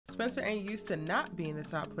Spencer ain't used to not being the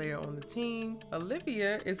top player on the team.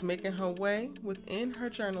 Olivia is making her way within her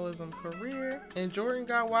journalism career. And Jordan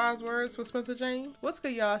got wise words for Spencer James. What's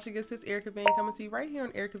good, y'all? She gets this Erica Vane coming to you right here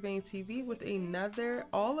on Erica Vane TV with another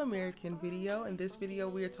All-American video. In this video,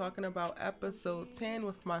 we are talking about episode 10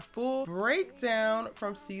 with my full breakdown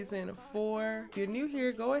from season 4. If you're new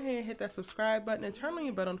here, go ahead and hit that subscribe button and turn on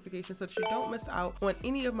your bell notifications so that you don't miss out on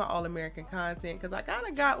any of my All-American content, because I kind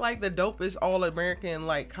of got like the dopest All-American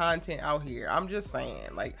like content out here. I'm just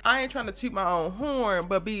saying, like, I ain't trying to toot my own horn,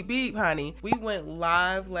 but beep beep, honey. We went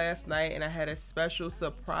live last night and I had a special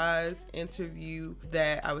surprise interview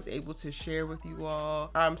that I was able to share with you all.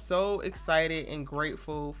 I'm so excited and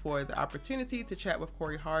grateful for the opportunity to chat with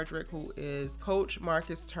Corey Hardrick, who is Coach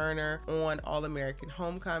Marcus Turner on All-American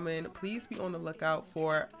Homecoming. Please be on the lookout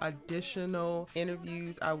for additional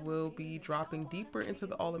interviews. I will be dropping deeper into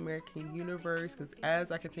the All-American universe, because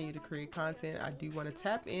as I continue to create content, I do want to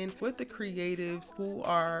tap in with the creatives who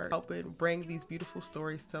are helping bring these beautiful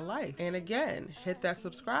stories to life. And again, hit that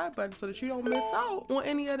subscribe button so that you don't miss out on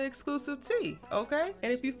any of the exclusive tea, okay?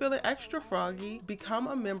 And if you're feeling extra froggy, become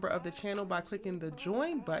a member of the channel by clicking the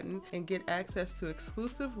join button and get access to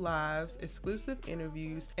exclusive lives, exclusive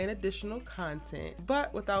interviews, and additional content.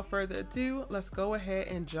 But without further ado, let's go ahead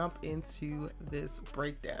and jump into this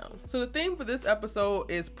breakdown. So the theme for this episode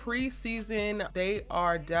is pre-season. They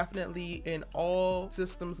are definitely in all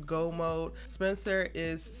systems go mode. Spencer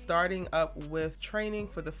is starting up with training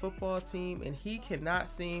for the football team, and he cannot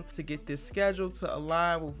seem to get this schedule to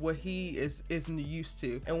align with what he is used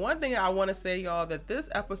to. And one thing I want to say, y'all, that this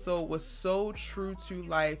episode was so true to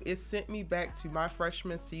life. It sent me back to my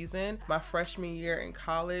freshman season, my freshman year in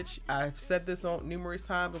college. I've said this on numerous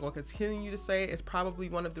times. I'm going to continue to say it. It's probably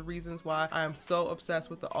one of the reasons why I am so obsessed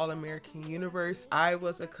with the All-American universe. I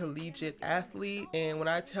was a collegiate athlete, and when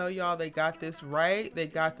I tell y'all they got this right, they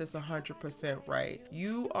got this 100% right.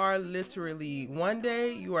 You are literally, one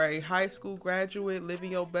day you are a high school graduate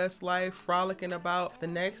living your best life, frolicking about. The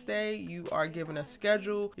next day you are given a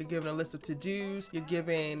schedule, you're given a list of to-dos, you're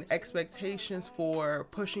given expectations for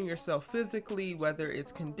pushing yourself physically, whether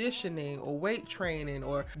it's conditioning or weight training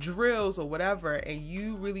or drills or whatever, and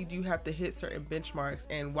you really do have to hit certain benchmarks.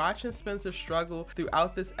 And watching Spencer struggle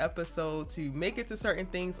throughout this episode to make it to certain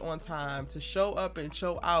things on time, to show up and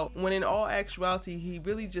show out, when in all actuality he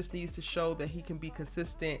really just needs to show that he can be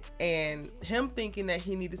consistent, and him thinking that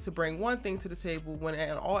he needed to bring one thing to the table when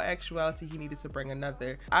in all actuality he needed to bring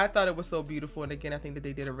another. I thought it was so beautiful, and again, I think that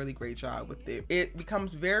they did a really great job with it. It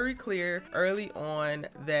becomes very clear early on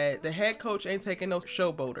that the head coach ain't taking no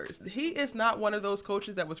showboaters. He is not one of those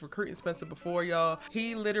coaches that was recruiting Spencer before, y'all.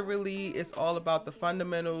 He literally is all about the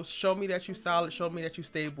fundamentals. Show me that you solid, show me that you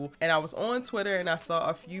stable. And I was on Twitter and I saw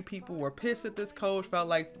a few people were pissed at this coach, felt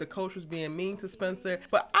like the coach was being mean to Spencer,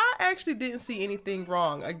 but I actually didn't see anything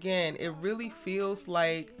wrong. Again, it really feels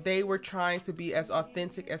like they were trying to be as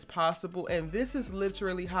authentic as possible, and this is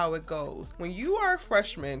literally how it goes. When you are a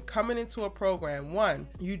freshman coming into a program, one,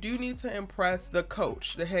 you do need to impress the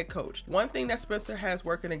coach, the head coach. One thing that Spencer has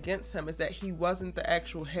working against him is that he wasn't the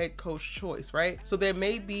actual head coach choice, right? So there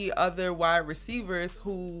may be other wide receivers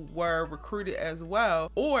who were recruited as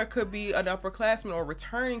well, or it could be an upperclassman or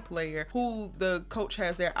returning player who the coach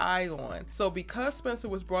has their eye on. So because Spencer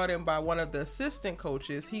was brought in by one of the assistant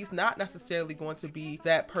coaches, he's not necessarily going to be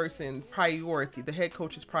that person's priority, the head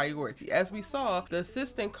coach's priority. As we saw, the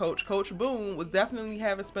assistant coach, Coach Boone, was definitely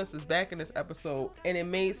having Spencer's back in this episode, and it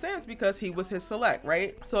made sense because he was his select,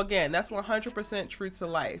 right? So again, that's 100% true to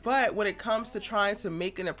life. But when it comes to trying to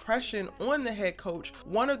make an impression on the head coach,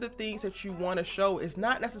 one of the things that you want to show is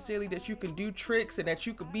not necessarily that you can do tricks and that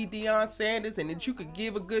you could be Deion Sanders and that you could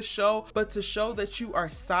give a good show, but to show that you are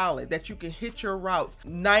solid, that you can hit your routes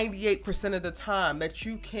 98% of the time, that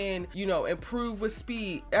you can, you know, improve with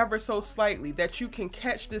speed ever so slightly, that you can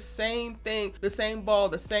catch the same thing, the same ball,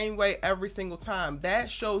 the same way every single time.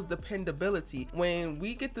 That shows dependability. When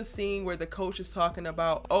we get the scene where the coach is talking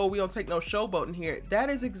about, oh, we don't take no showboating here, that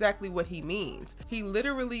is exactly what he means. He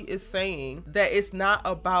literally is saying that it's not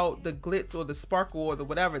about the glitz or the sparkle or the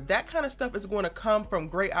whatever. That kind of stuff is going to come from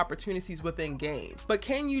great opportunities within games. But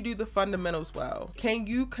can you do the fundamentals well? Can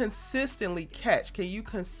you consistently catch? Can you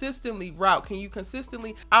consistently route? Can you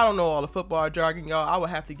consistently, I don't know all the football jargon, y'all. I would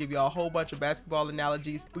have to give y'all a whole bunch of basketball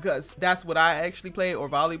analogies because that's what I actually play, or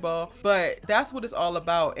volleyball, but that's what it's all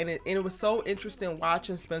about. And it was so interesting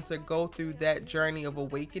watching Spencer go through that journey of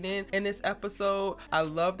awakening in this episode. I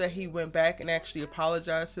love that he went back and actually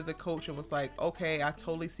apologized to the coach and was like, okay, I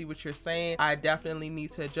totally see what you're saying. I definitely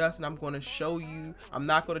need to adjust, and I'm going to show you. I'm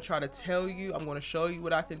not going to try to tell you. I'm going to show you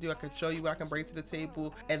what I can do. I can show you what I can bring to the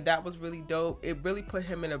table. And that was really dope. It really put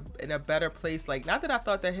him in a better place. Like, not that I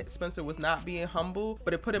thought that Spencer was not being humble,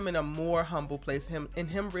 but it put him in a more humble place, him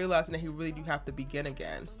realizing that he really do have to begin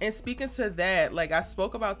again. And speaking to that, like, I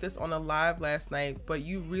spoke about this on a live last night, but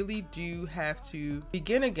you really do have to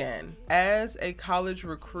begin again. As a college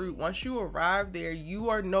recruit, once you arrive there, you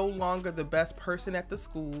are no longer the best person at the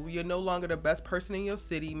school. You're no longer the best person in your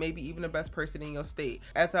city, maybe even the best person in your state.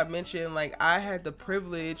 As I mentioned, like, I had the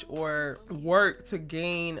privilege or work to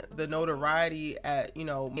gain the notoriety at, you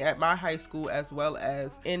know, at my high school as well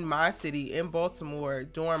as in my city in Baltimore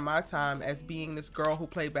during my time as being this girl who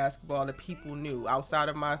played basketball that people knew outside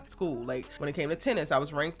of my school. Like, when it came to tennis, I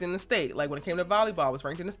was ranked in the state. Like, when it came to volleyball, I was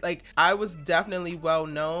ranked in the, like, I was definitely well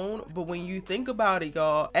known. But when you think about it,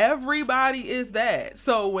 y'all, everybody is that.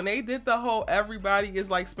 So when they did the whole everybody is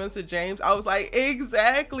like Spencer James, I was like,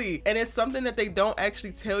 exactly. And it's something that they don't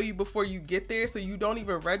actually tell you before you get there, so you don't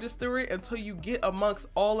even register it until you get amongst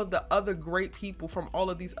all of the other great people from all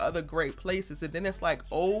of these other great places. And then it's like,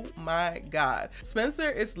 oh my God, Spencer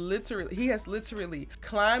is he has literally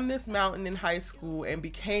climbed this mountain in high school and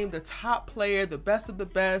became the top player, the best of the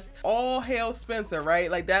best. All hail Spencer, right?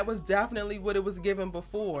 Like, that was definitely what it was given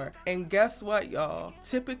before. And guess what, y'all?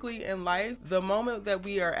 Typically in life, the moment that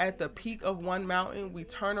we are at the peak of one mountain, we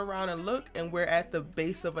turn around and look and we're at the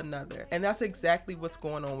base of another. And that's exactly what's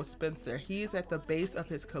going on with Spencer. He is at the base of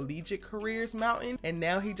his collegiate career's mountain, and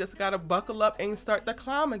now he just gotta buckle up and start the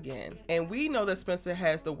climb again. And we know that Spencer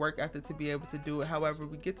has the work ethic to be able to do it. However,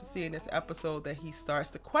 we get to see in this episode that he starts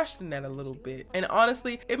to question that a little bit. And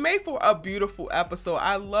honestly, it made for a beautiful episode.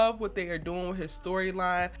 I love what they are doing with his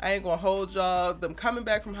storyline. I ain't gonna hold y'all. Them coming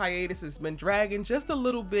back from hiatus has been dragging just a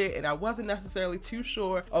little bit, and I wasn't necessarily too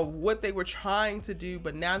sure of what they were trying to do,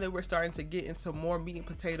 but now that we're starting to get into more meat and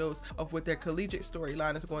potatoes of what their collegiate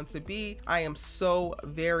storyline is going to be, I am so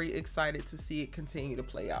very excited to see it continue to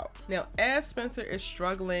play out. Now, as Spencer is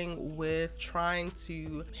struggling with trying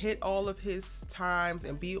to hit all of his times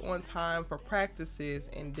and be on time for practices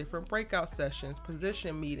and different breakout sessions,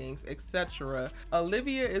 position meetings, etc.,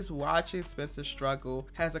 Olivia is watching Spencer struggle,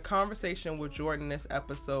 has a conversation with Jordan this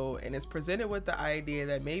episode, and is presented with the idea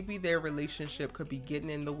that maybe their relationship could be getting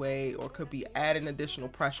in the way or could be adding additional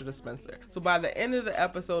pressure to Spencer. So by the end of the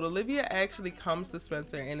episode, Olivia actually comes to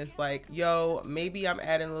Spencer and is like, yo, maybe I'm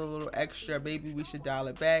adding a little extra, maybe we should dial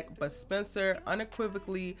it back. But Spencer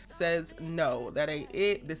unequivocally says, no, that ain't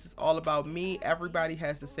it. This is all about me. Everybody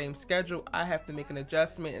has the same schedule. I have to make an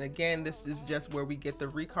adjustment. And again, this is just where we get the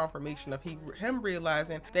reconfirmation of him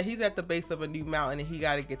realizing that he's at the base of a new mountain and he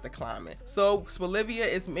got to get the climbing. So Olivia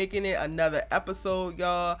is making it another episode,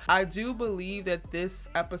 y'all. I do believe that this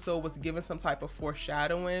episode was given some type of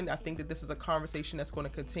foreshadowing. I think that this is a conversation that's going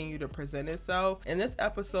to continue to present itself. In this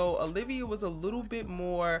episode, Olivia was a little bit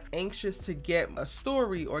more anxious to get a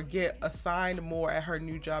story or get assigned more at her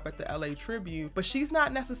new job at the LA Tribune, but she's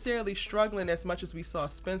not necessarily struggling as much as we saw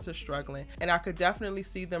Spencer struggling. And I could definitely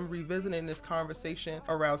see them revisiting this conversation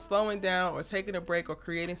around slowing down or taking a break or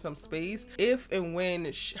creating some space if and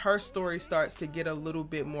when her story starts to get a little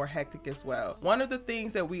bit more hectic as well. One of the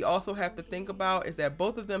things that we also have to think about is that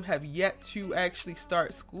both of them have yet to actually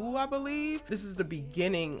start school, I believe. This is the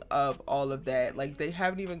beginning of all of that. Like, they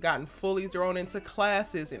haven't even gotten fully thrown into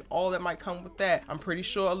classes and all that might come with that. I'm pretty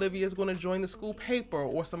sure Olivia is going to join the school paper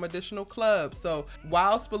or some additional clubs. So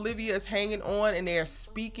whilst Olivia is hanging on and they're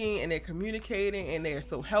speaking and they're communicating and they're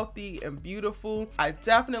so healthy and beautiful, I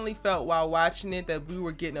definitely felt while watching it that we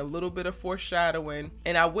were getting a little bit of foreshadowing,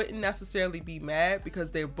 and I wouldn't necessarily be mad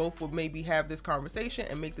because they both would maybe have this conversation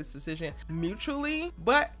and make this decision mutually,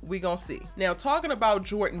 but we gonna see. Now, talking about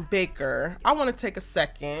Jordan Baker, I want to take a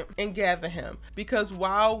second and gather him, because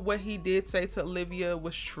while what he did say to Olivia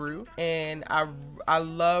was true, and I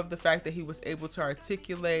love the fact that he was able to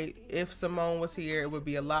articulate, if Simone was here, it would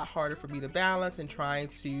be a lot harder for me to balance and trying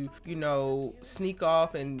to, you know, sneak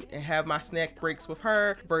off and have my snack breaks with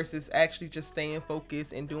her versus actually just staying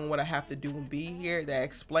focused and doing what I have to do and be here. That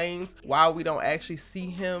explains why we don't actually see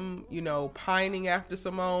him, you know, pining after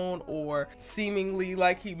Simone or seemingly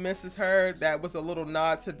like he misses her. That was a little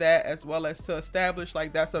nod to that, as well as to establish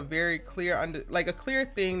like that's a very clear a clear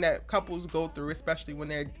thing that couples go through, especially when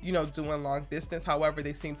they're, you know, doing long distance. However,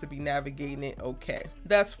 they seem to be navigating it okay.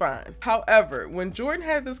 That's fine. However, when Jordan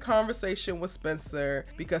had this conversation with Spencer,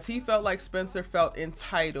 because he felt like Spencer felt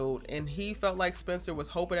entitled and he felt like Spencer was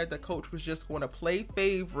hoping that the coach was just going to play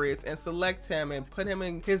favorites and select him and put him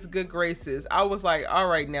in his good graces, I was like, all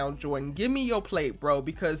right now, Jordan, give me your plate, bro,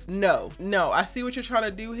 because no, I see what you're trying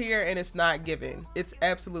to do here and it's not given. It's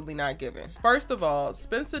absolutely not given. First of all,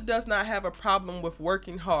 Spencer does not have a problem with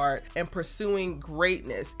working hard and pursuing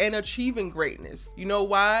greatness and achieving greatness. You know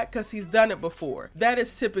why? Because he's done done it before. That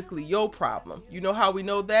is typically your problem. You know how we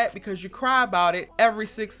know that? Because you cry about it every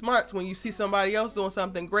 6 months when you see somebody else doing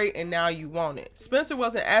something great and now you want it. Spencer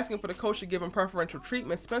wasn't asking for the coach to give him preferential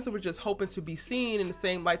treatment. Spencer was just hoping to be seen in the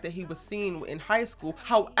same light that he was seen in high school.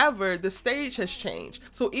 However, the stage has changed.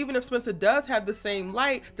 So even if Spencer does have the same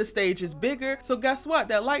light, the stage is bigger. So guess what?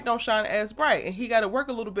 That light don't shine as bright, and he got to work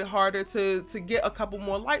a little bit harder to get a couple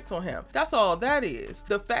more lights on him. That's all that is.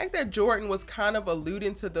 The fact that Jordan was kind of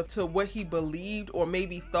alluding to what he believed or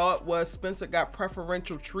maybe thought was Spencer got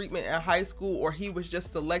preferential treatment in high school, or he was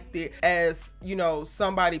just selected as, you know,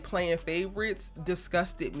 somebody playing favorites,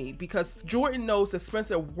 disgusted me, because Jordan knows that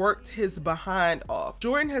Spencer worked his behind off.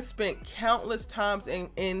 Jordan has spent countless times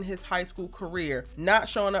in his high school career not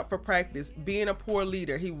showing up for practice, being a poor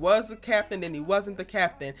leader. He was the captain and he wasn't the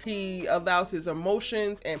captain. He allows his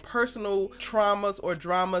emotions and personal traumas or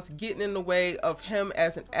dramas getting in the way of him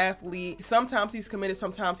as an athlete. Sometimes he's committed,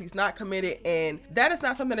 sometimes he's not committed, and that is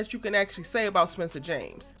not something that you can actually say about Spencer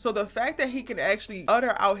James. So the fact that he can actually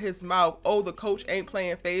utter out his mouth, oh, the coach ain't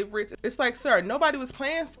playing favorites, it's like, sir, nobody was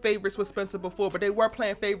playing favorites with Spencer before, but they were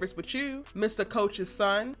playing favorites with you, Mr. Coach's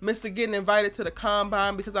son, Mr. getting invited to the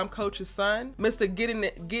combine because I'm Coach's son, Mr.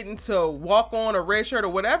 getting to walk on a red shirt or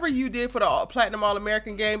whatever you did for the Platinum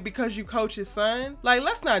All-American game because you Coach's son. Like,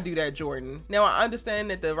 let's not do that, Jordan. Now, I understand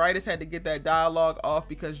that the writers had to get that dialogue off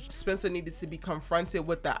because Spencer needed to be confronted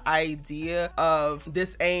with the idea of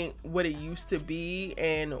this ain't what it used to be,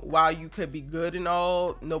 and while you could be good and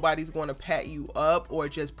all, nobody's going to pat you up or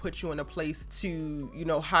just put you in a place to, you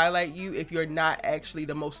know, highlight you if you're not actually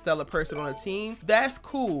the most stellar person on the team. That's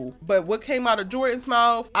cool, but what came out of Jordan's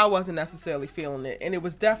mouth, I wasn't necessarily feeling it, and it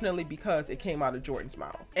was definitely because it came out of Jordan's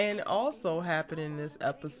mouth. And also happening in this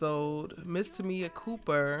episode, Miss Tamia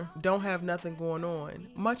Cooper don't have nothing going on,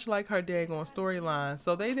 much like her daggone storyline.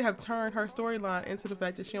 So they have turned her storyline into the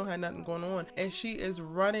fact that she don't have nothing going on, and she is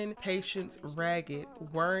running patients ragged,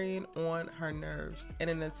 worrying on her nerves. In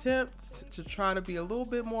an attempt to try to be a little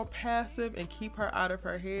bit more passive and keep her out of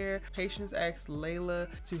her hair, Patience asks Layla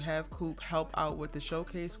to have Coop help out with the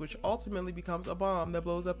showcase, which ultimately becomes a bomb that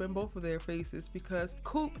blows up in both of their faces because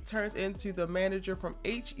Coop turns into the manager from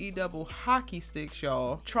HE hockey sticks,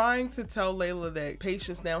 y'all, trying to tell Layla that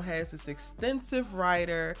Patience now has this extensive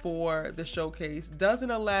writer for the showcase,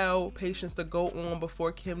 doesn't allow Patience to go on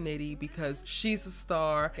before Kim Nitty because she's a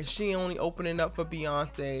star and she only opening up for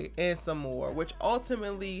Beyonce and some more, which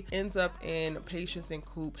ultimately ends up in Patience and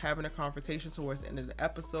Coop having a confrontation towards the end of the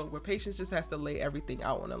episode where Patience just has to lay everything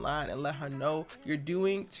out on the line and let her know, you're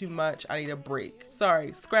doing too much, I need a break.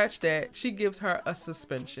 Sorry, scratch that. She gives her a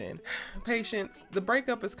suspension. Patience, the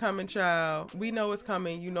breakup is coming, child. We know it's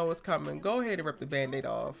coming, you know it's coming. Go ahead and rip the band-aid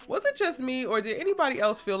off. Was it just me, or did anybody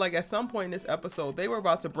else feel like at some point in this episode they were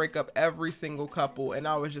about to break up every single couple, and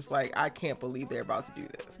I was just like, I can't believe they're about to do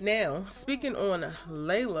this. Now, speaking on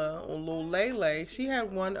Layla, on Lil Layla, she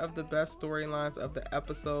had one of the best storylines of the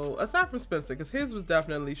episode, aside from Spencer, because his was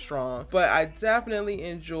definitely strong, but I definitely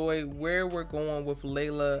enjoy where we're going with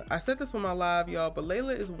Layla. I said this on my live, y'all, but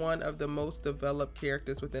Layla is one of the most developed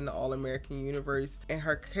characters within the All-American universe, and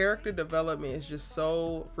her character development is just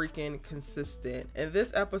so freaking consistent. In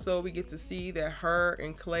this episode, we get to see that her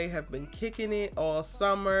and Clay have been kicking it all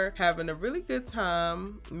summer, having a really good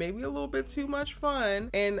time, maybe a little bit too much fun,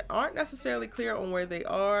 and aren't necessarily clear on where they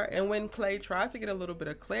are. And when Clay tries to get a little bit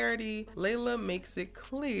of clarity, Layla makes it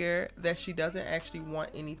clear that she doesn't actually want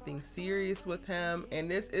anything serious with him, and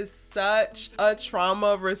this is such a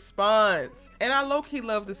trauma response. And I low-key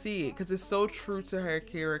love to see it because it's so true to her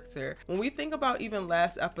character. When we think about even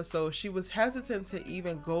last episode, she was hesitant to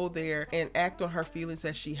even go there and act on her feelings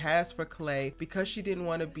that she has for Clay because she didn't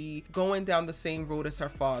want to be going down the same road as her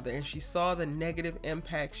father. And she saw the negative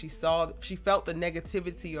impact. She felt the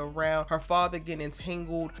negativity around her father getting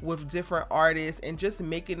entangled with different artists and just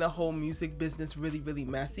making the whole music business really, really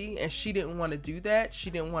messy. And she didn't want to do that.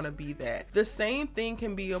 She didn't want to be that. The same thing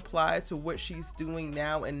can be applied to what she's doing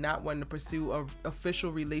now and not wanting to pursue a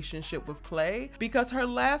official relationship with Clay, because her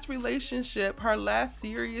last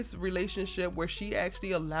serious relationship where she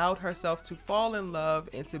actually allowed herself to fall in love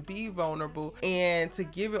and to be vulnerable and to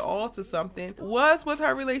give it all to something was with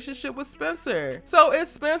her relationship with Spencer. So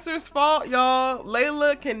it's Spencer's fault, y'all.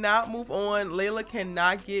 Layla cannot move on. Layla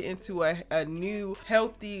cannot get into a new,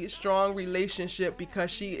 healthy, strong relationship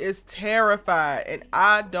because she is terrified, and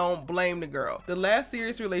I don't blame the girl. The last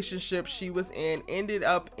serious relationship she was in ended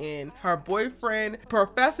up in her boyfriend boyfriend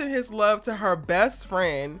professing his love to her best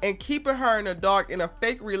friend and keeping her in the dark in a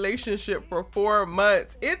fake relationship for 4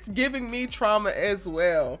 months. It's giving me trauma as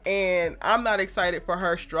well. And I'm not excited for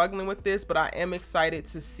her struggling with this, but I am excited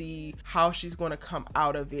to see how she's going to come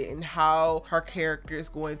out of it and how her character is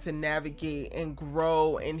going to navigate and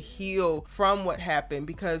grow and heal from what happened,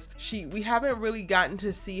 because we haven't really gotten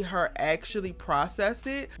to see her actually process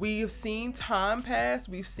it. We've seen time pass.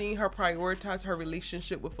 We've seen her prioritize her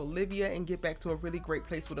relationship with Olivia and get back to a really great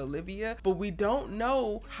place with Olivia, but we don't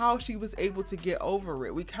know how she was able to get over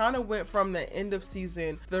it. We kind of went from the end of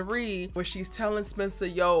season 3 where she's telling Spencer,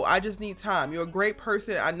 yo, I just need time. You're a great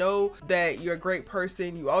person. I know that you're a great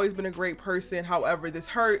person. You've always been a great person. However, this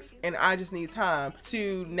hurts and I just need time,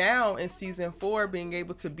 to now in season 4 being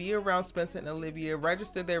able to be around Spencer and Olivia,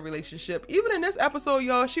 register their relationship. Even in this episode,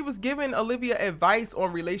 y'all, she was giving Olivia advice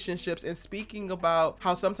on relationships and speaking about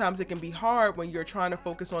how sometimes it can be hard when you're trying to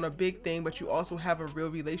focus on a big thing, but you also have a real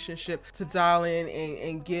relationship to dial in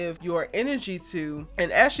and give your energy to.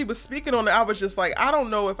 And as she was speaking on it, I was just like, I don't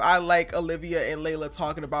know if I like Olivia and Layla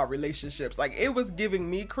talking about relationships. Like, it was giving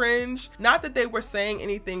me cringe. Not that they were saying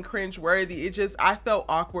anything cringe worthy, it just, I felt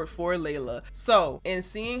awkward for Layla. So in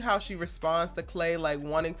seeing how she responds to Clay, like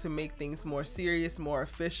wanting to make things more serious, more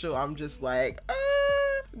official, I'm just like,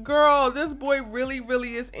 girl, this boy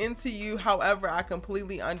really is into you. However, I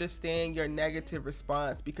completely understand your negative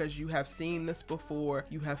response because you have seen this before.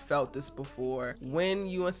 You have felt this before. When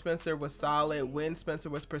you and Spencer was solid, when Spencer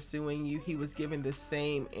was pursuing you, he was giving the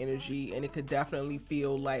same energy, and it could definitely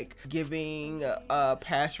feel like giving a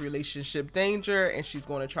past relationship danger, and she's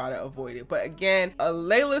going to try to avoid it. But again,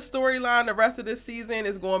 Layla's storyline the rest of this season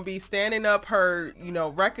is going to be standing up her,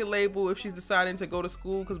 record label if she's deciding to go to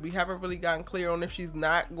school, because we haven't really gotten clear on if she's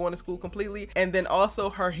not going to school completely, and then also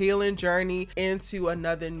her healing journey into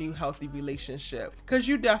another new healthy relationship, because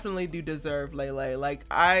you definitely do deserve, Layla. Like,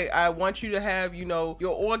 I want you to have, your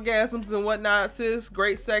orgasms and whatnot, sis.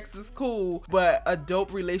 Great sex is cool, but a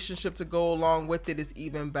dope relationship to go along with it is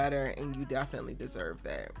even better, and you definitely deserve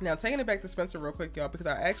that. Now, taking it back to Spencer real quick, y'all, because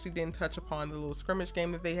I actually didn't touch upon the little scrimmage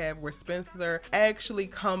game that they have where Spencer actually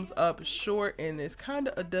comes up short and is kind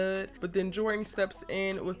of a dud, but then Jordan steps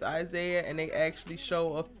in with Isaiah and they actually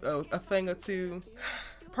show a thing or two.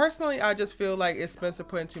 Personally, I just feel like it's Spencer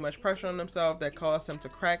putting too much pressure on himself that caused him to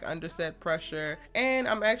crack under said pressure. And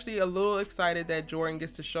I'm actually a little excited that Jordan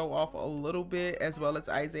gets to show off a little bit, as well as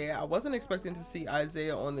Isaiah. I wasn't expecting to see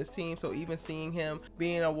Isaiah on this team, so even seeing him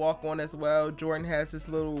being a walk-on as well, Jordan has this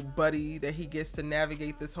little buddy that he gets to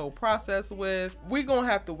navigate this whole process with. We're gonna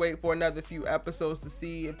have to wait for another few episodes to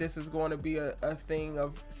see if this is going to be a thing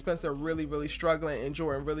of Spencer really struggling and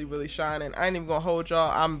Jordan really shining. I ain't even gonna hold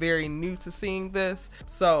y'all, I'm very new to seeing this,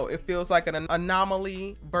 so it feels like an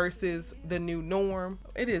anomaly versus the new norm.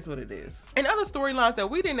 It is what it is. And other storylines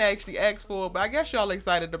that we didn't actually ask for, but I guess y'all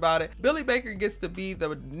excited about it. Billy Baker gets to be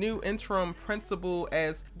the new interim principal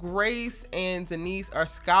as Grace and Denise are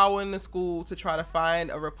scouring the school to try to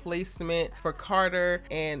find a replacement for Carter.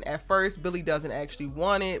 And at first, Billy doesn't actually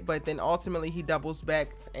want it, but then ultimately he doubles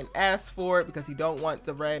back and asks for it because he don't want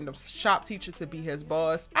the random shop teacher to be his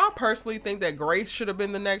boss. I personally think that Grace should have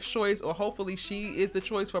been the next choice, or hopefully she is the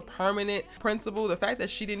choice for permanent principal. The fact that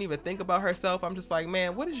she didn't even think about herself, I'm just like,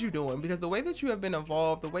 man, what is you doing? Because the way that you have been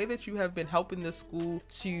involved, the way that you have been helping the school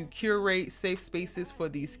to curate safe spaces for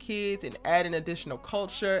these kids and adding additional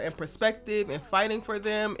culture and perspective and fighting for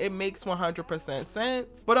them, it makes 100% sense.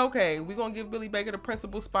 But okay, we're gonna give Billy Baker the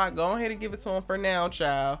principal spot. Go ahead and give it to him for now,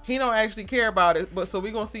 child. He don't actually care about it, but so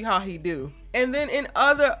we're gonna see how he do. And then in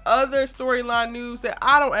other storyline news that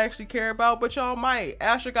I don't actually care about, but y'all might,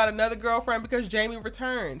 Asher got another girlfriend because Jamie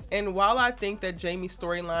returns. And while I think that Jamie's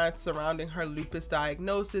storyline surrounding her lupus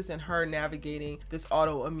diagnosis and her navigating this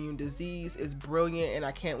autoimmune disease is brilliant and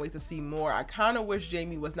I can't wait to see more, I kind of wish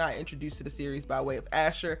Jamie was not introduced to the series by way of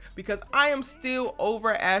Asher, because I am still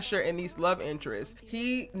over Asher and these love interests.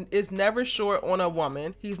 He is never short on a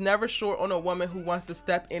woman. He's never short on a woman who wants to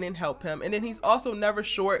step in and help him. And then he's also never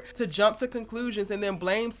short to jump to conclusions and then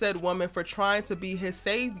blame said woman for trying to be his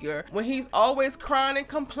savior when he's always crying and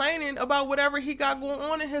complaining about whatever he got going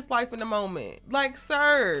on in his life in the moment. Like,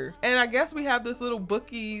 sir. And I guess we have this little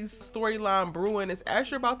bookies storyline brewing. Is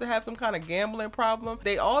Asher about to have some kind of gambling problem?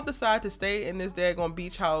 They all decide to stay in this daggone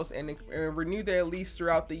beach house and renew their lease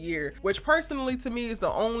throughout the year, which personally to me is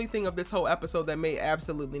the only thing of this whole episode that made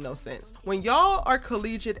absolutely no sense. When y'all are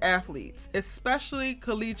collegiate athletes, especially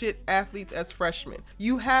collegiate athletes as freshmen,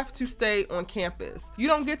 you have to stay on campus. You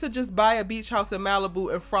don't get to just buy a beach house in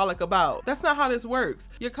Malibu and frolic about. That's not how this works.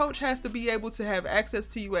 Your coach has to be able to have access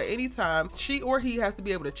to you at any time. She or he has to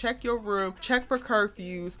be able to check your room, check for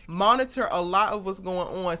curfews, monitor a lot of what's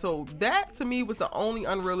going on. So that to me was the only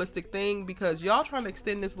unrealistic thing, because y'all trying to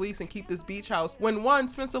extend this lease and keep this beach house when, one,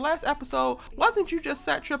 Spencer, last episode, wasn't you just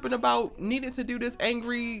sat tripping about needing to do this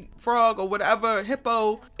Angry Frog or whatever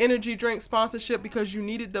hippo energy drink sponsorship because you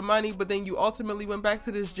needed the money, but then you ultimately went back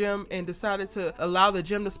to this gym and decided to allow the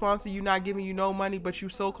gym to sponsor you, not giving you no money, but you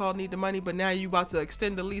so-called need the money, but now you about to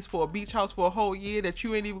extend the lease for a beach house for a whole year that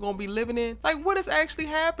you ain't even gonna be living in? Like, what is actually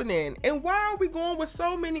happening? And why are we going with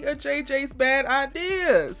so many of JJ's bad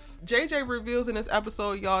ideas? JJ reveals in this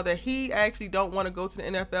episode, y'all, that he actually don't want to go to the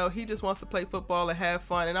NFL. He just wants to play football and have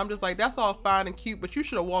fun. And I'm just like, that's all fine and cute, but you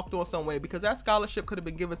should have walked on some way, because that scholarship could have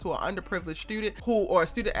been given to an underprivileged student or a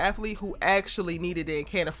student athlete who actually needed it and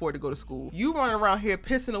can't afford to go to school. You running around here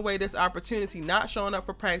pissing away this opportunity, not showing up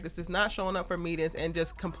for practices, not showing up for meetings, and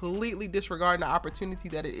just completely disregarding the opportunity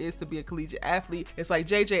that it is to be a collegiate athlete. It's like,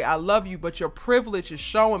 JJ, I love you, but your privilege is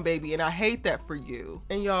showing, baby, and I hate that for you.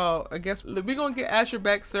 And y'all, I guess we're gonna get Asher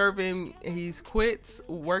back serving. He's quits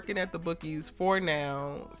working at the bookies for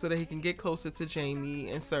now so that he can get closer to Jamie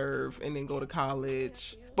and serve and then go to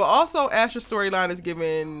college. But also, Asher's storyline is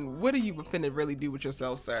given, what are you finna really do with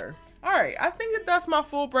yourself, sir? All right, I think that that's my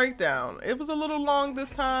full breakdown. It was a little long this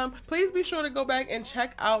time. Please be sure to go back and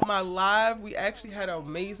check out my live. We actually had an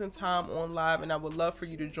amazing time on live, and I would love for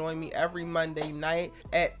you to join me every Monday night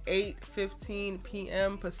at 8:15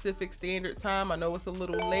 p.m. Pacific Standard Time. I know it's a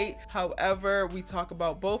little late. However, we talk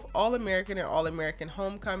about both All-American and All-American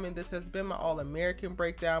Homecoming. This has been my All-American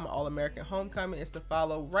breakdown. My All-American Homecoming is to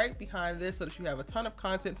follow right behind this so that you have a ton of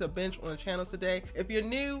content to binge on the channel today. If you're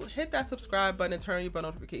new, hit that subscribe button and turn on your bell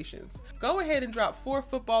notifications. Go ahead and drop 4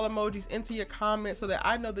 football emojis into your comments so that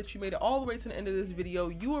I know that you made it all the way to the end of this video.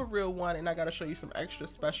 You a real one, and I gotta show you some extra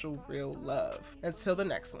special real love. Until the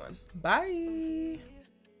next one, bye.